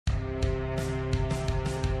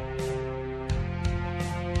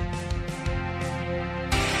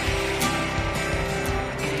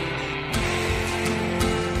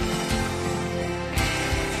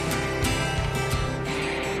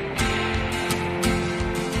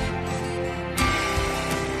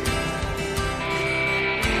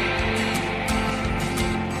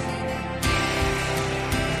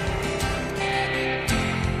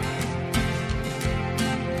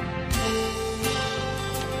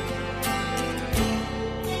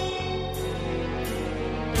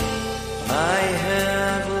I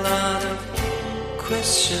have a lot of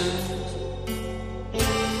questions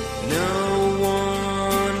no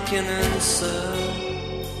one can answer.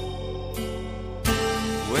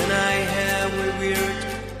 When I have a weird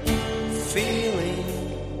feeling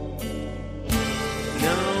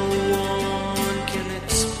no one can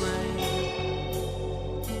explain,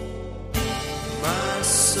 my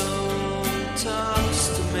soul talks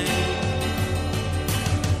to me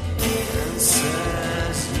and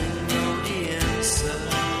says you know the answer.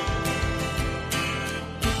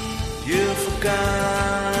 You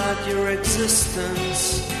forgot your existence,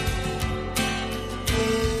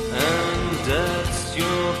 and that's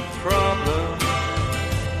your problem.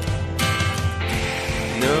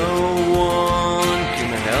 No one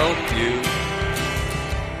can help you.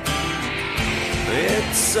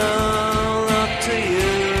 It's all up to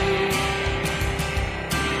you.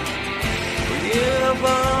 You have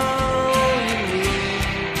all you need.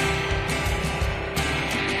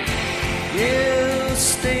 You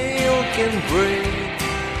still can breathe.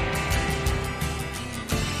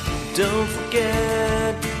 Don't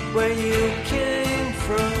forget where you came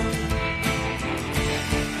from.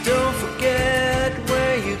 Don't forget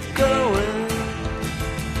where you're going.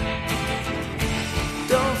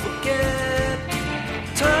 Don't forget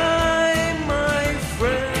time, my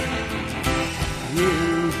friend. You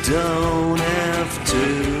don't have to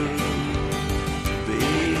be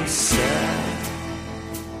sad.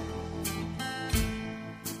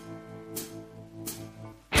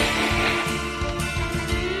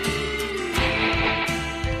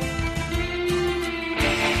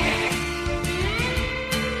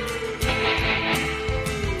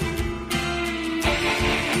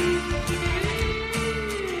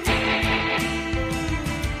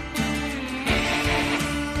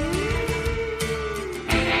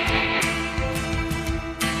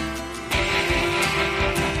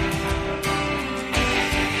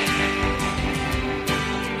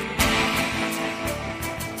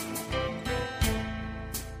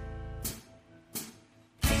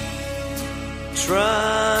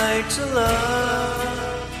 Try to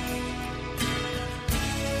love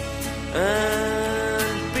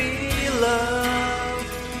and be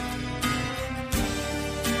loved.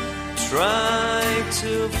 Try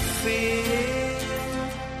to feel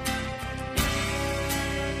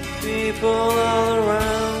people all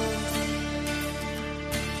around.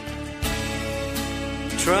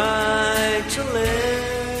 Try to live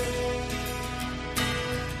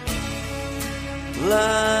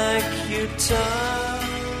like you taught.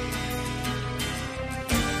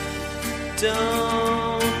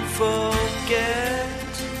 Don't forget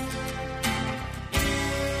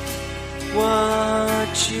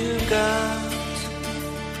what you got.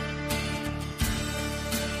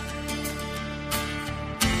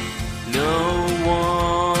 No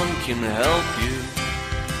one can help you.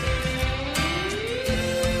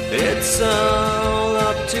 It's all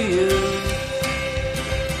up to you.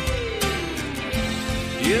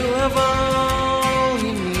 You have all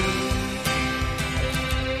you need.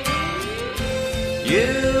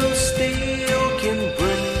 You still